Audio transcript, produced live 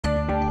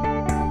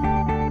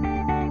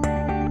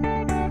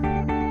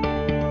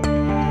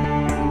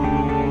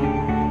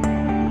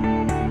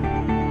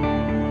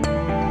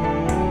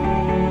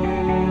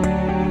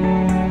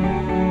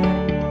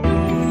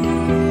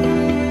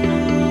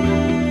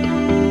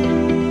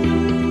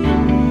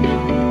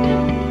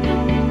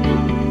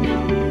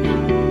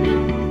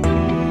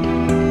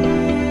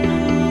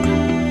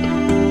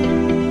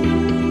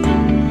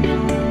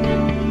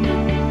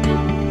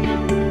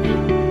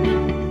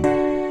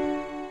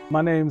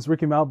my name's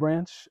Ricky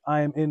Malebranche.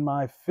 I am in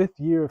my 5th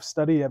year of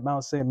study at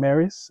Mount St.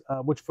 Mary's,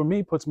 which for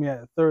me puts me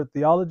at 3rd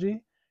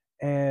Theology.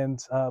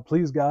 And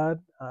please God,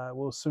 I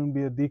will soon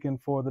be a deacon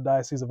for the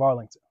Diocese of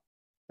Arlington.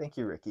 Thank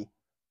you, Ricky.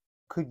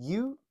 Could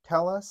you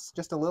tell us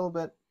just a little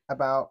bit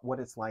about what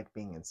it's like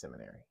being in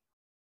seminary?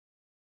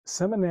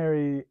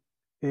 Seminary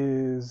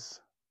is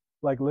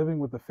like living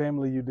with the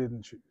family you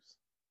didn't choose.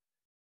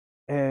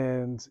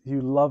 And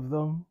you love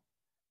them,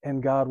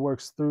 and God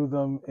works through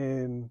them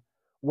in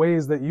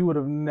ways that you would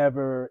have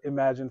never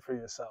imagined for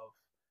yourself.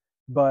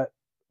 But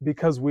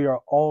because we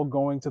are all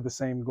going to the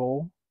same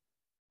goal,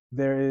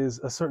 there is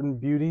a certain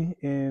beauty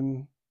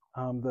in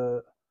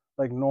the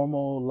like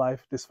normal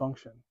life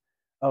dysfunction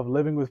of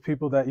living with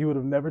people that you would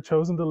have never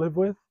chosen to live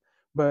with,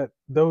 but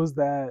those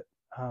that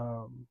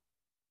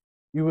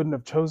you wouldn't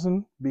have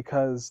chosen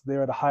because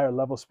they're at a higher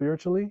level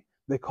spiritually,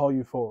 they call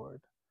you forward.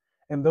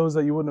 And those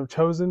that you wouldn't have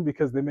chosen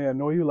because they may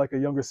annoy you like a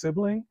younger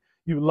sibling,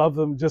 you love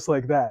them just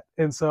like that.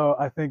 And so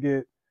I think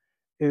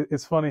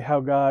it's funny how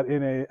God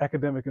in an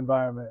academic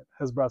environment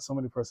has brought so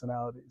many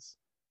personalities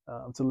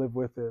to live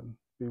with and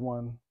be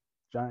one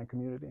giant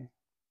community,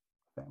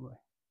 family.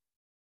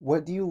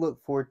 What do you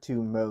look forward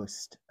to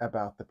most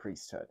about the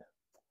priesthood?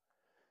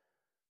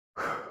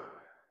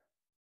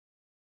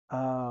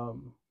 I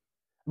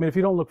mean, if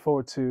you don't look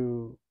forward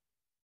to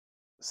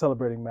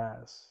celebrating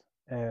Mass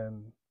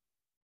and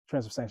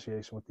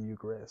transubstantiation with the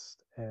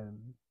Eucharist and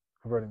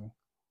converting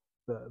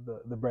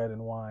the bread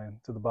and wine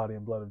to the body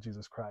and blood of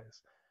Jesus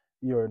Christ,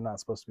 you're not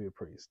supposed to be a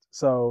priest.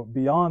 So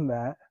beyond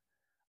that,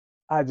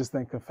 I just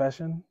think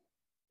confession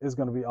is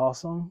going to be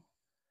awesome.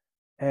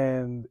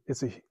 And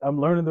I'm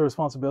learning the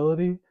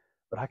responsibility,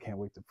 but I can't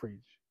wait to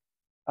preach.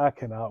 I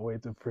cannot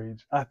wait to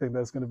preach. I think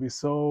that's going to be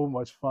so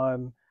much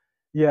fun.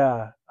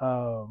 Yeah,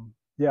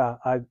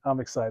 I'm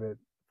excited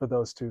for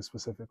those two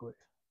specifically.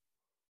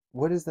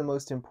 What is the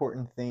most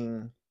important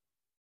thing,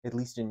 at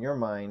least in your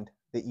mind,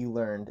 that you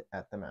learned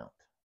at the Mount?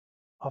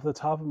 Off the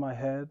top of my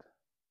head,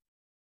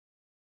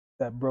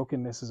 that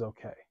brokenness is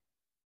okay.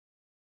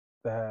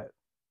 That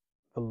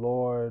the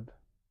Lord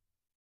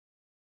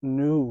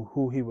knew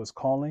who he was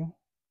calling,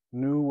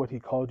 knew what he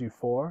called you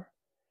for,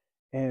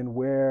 and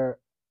where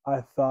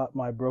I thought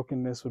my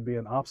brokenness would be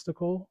an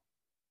obstacle,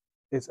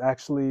 it's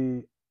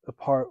actually the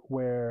part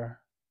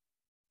where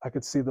I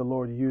could see the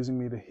Lord using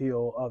me to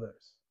heal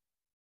others,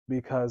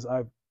 because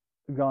I've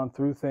gone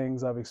through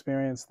things, I've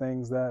experienced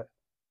things that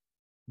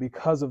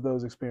because of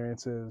those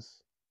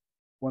experiences,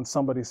 when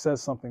somebody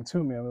says something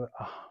to me, I'm like,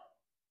 oh,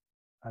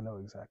 I know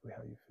exactly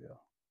how you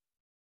feel,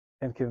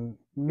 and can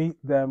meet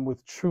them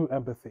with true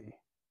empathy.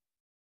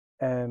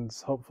 And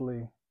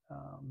hopefully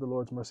the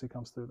Lord's mercy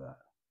comes through that.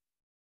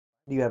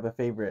 Do you have a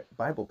favorite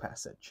Bible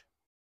passage?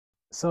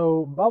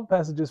 So Bible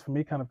passages for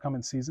me kind of come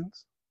in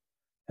seasons.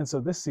 And so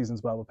this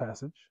season's Bible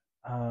passage,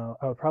 I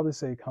would probably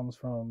say comes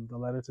from the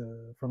letter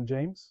from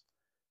James,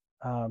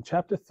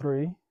 chapter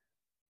 3. I'm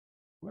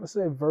going to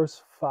say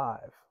verse 5.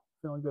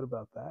 Feeling good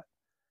about that.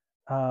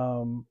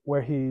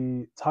 Where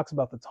he talks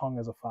about the tongue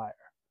as a fire.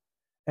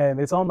 And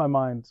it's on my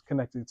mind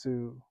connected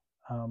to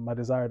my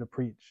desire to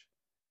preach.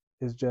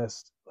 Is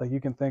just like you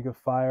can think of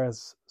fire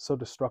as so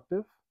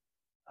destructive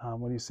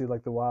when you see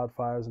like the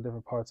wildfires in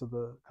different parts of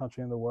the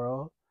country and the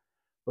world.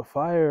 But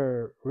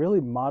fire really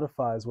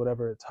modifies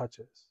whatever it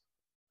touches.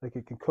 Like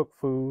it can cook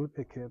food,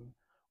 it can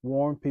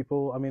warm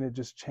people. I mean, it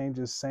just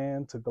changes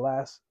sand to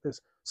glass.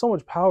 There's so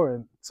much power.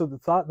 And so the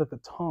thought that the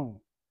tongue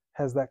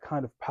has that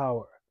kind of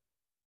power,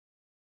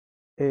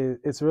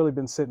 it's really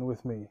been sitting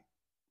with me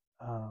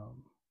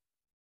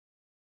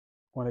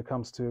when it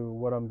comes to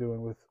what I'm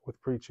doing with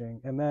preaching.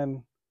 And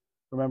then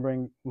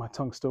remembering my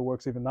tongue still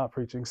works even not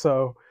preaching.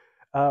 So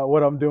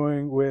what I'm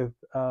doing with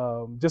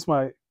just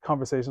my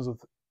conversations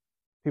with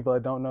people I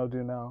don't know,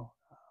 do know.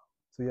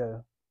 So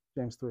yeah,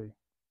 James 3.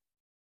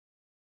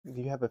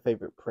 Do you have a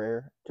favorite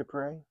prayer to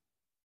pray?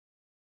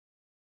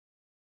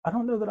 I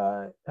don't know that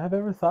I have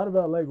ever thought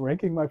about like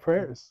ranking my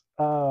prayers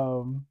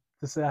to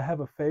say I have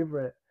a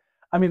favorite.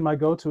 I mean, my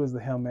go-to is the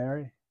Hail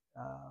Mary.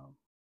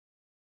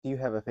 Do you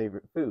have a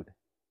favorite food?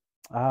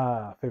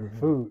 Favorite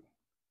food.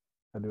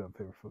 I do have a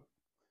favorite food.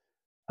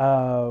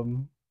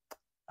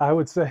 I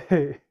would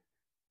say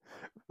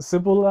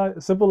simple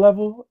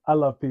level. I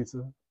love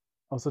pizza.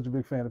 I'm such a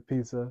big fan of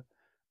pizza.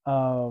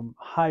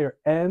 Higher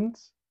end,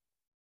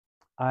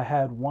 I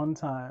had one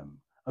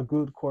time a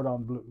good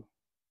cordon bleu.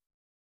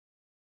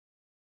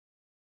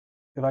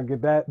 If I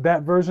get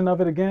that version of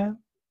it again,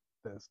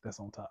 that's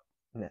on top.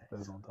 Nice.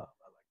 That's on top.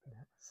 I like that.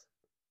 Nice.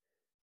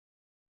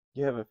 Do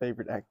you have a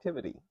favorite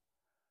activity?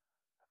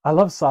 I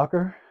love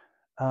soccer.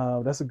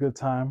 That's a good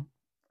time.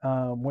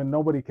 When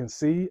nobody can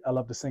see, I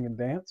love to sing and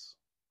dance.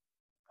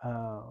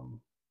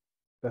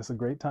 That's a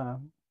great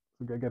time.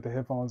 I got the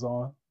headphones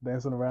on,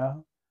 dancing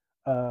around.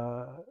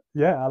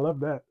 Yeah, I love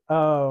that.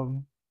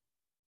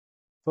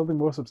 Something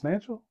more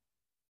substantial?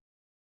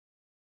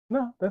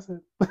 No, that's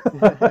it.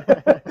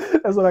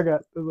 That's what I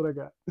got. That's what I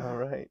got. All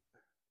right.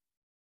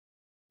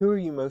 Who are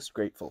you most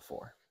grateful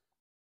for?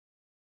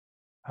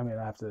 I mean,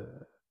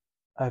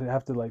 I I'd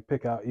have to like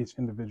pick out each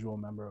individual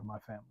member of my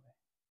family.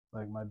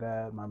 Like my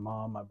dad, my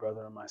mom, my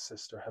brother, and my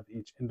sister have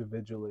each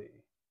individually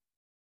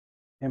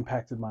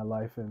impacted my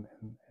life in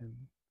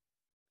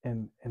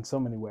so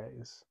many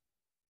ways.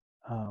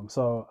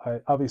 So I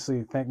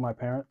obviously thank my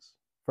parents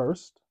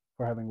first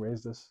for having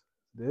raised us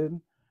as they did.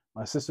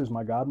 My sister's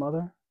my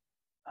godmother,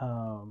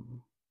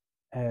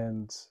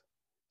 and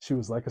she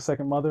was like a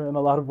second mother in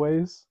a lot of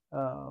ways.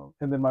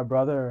 And then my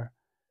brother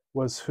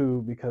was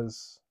who,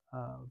 because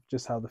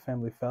just how the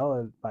family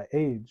fell by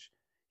age,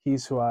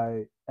 he's who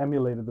I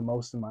emulated the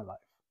most in my life.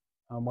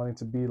 Wanting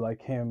to be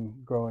like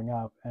him growing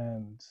up,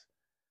 and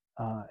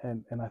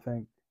I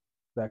think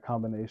that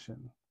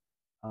combination,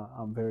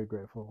 I'm very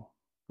grateful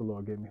the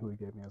Lord gave me who He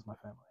gave me as my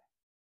family.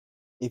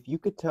 If you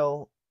could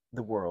tell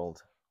the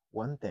world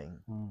one thing,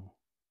 Mm.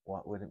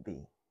 what would it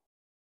be?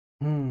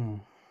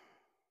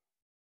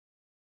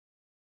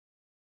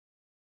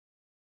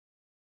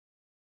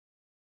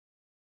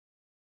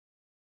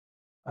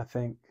 I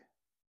think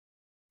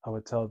I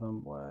would tell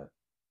them what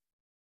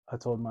I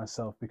told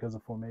myself because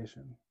of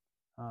formation.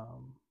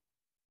 Um,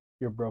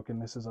 your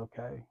brokenness is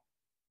okay,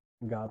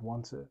 and God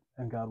wants it,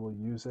 and God will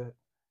use it.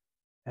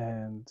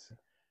 And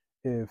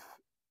if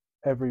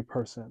every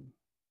person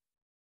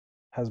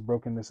has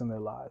brokenness in their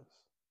lives,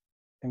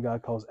 and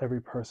God calls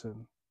every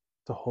person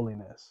to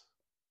holiness,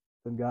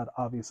 then God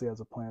obviously has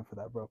a plan for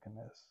that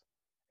brokenness.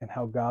 And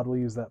how God will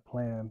use that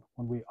plan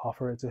when we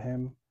offer it to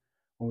Him,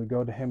 when we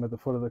go to Him at the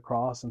foot of the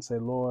cross and say,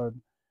 Lord,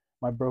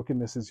 my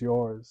brokenness is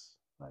yours.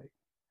 Like,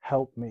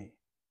 help me.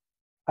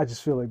 I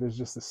just feel like there's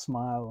just a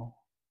smile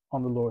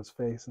on the Lord's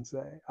face and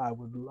say, I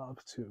would love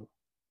to.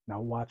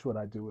 Now watch what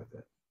I do with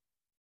it.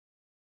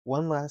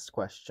 One last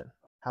question.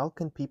 How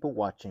can people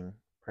watching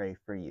pray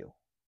for you?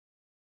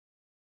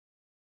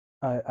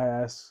 I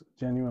ask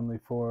genuinely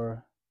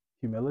for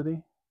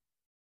humility,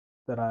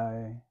 that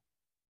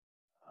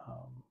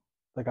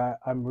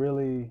I'm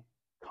really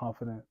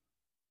confident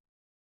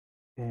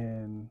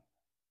in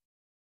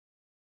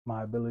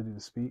my ability to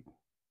speak,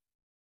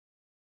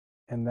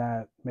 and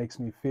that makes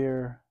me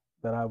fear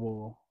that I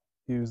will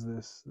use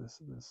this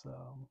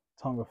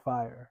tongue of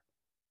fire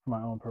for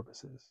my own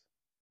purposes.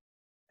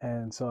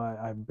 And so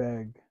I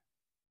beg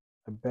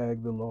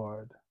the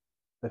Lord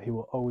that He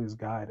will always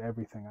guide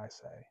everything I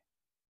say,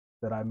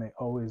 that I may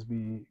always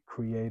be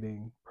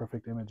creating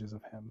perfect images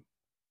of Him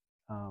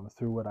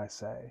through what I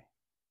say,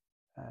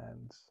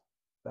 and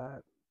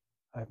that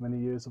I have many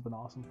years of an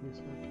awesome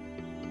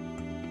priesthood.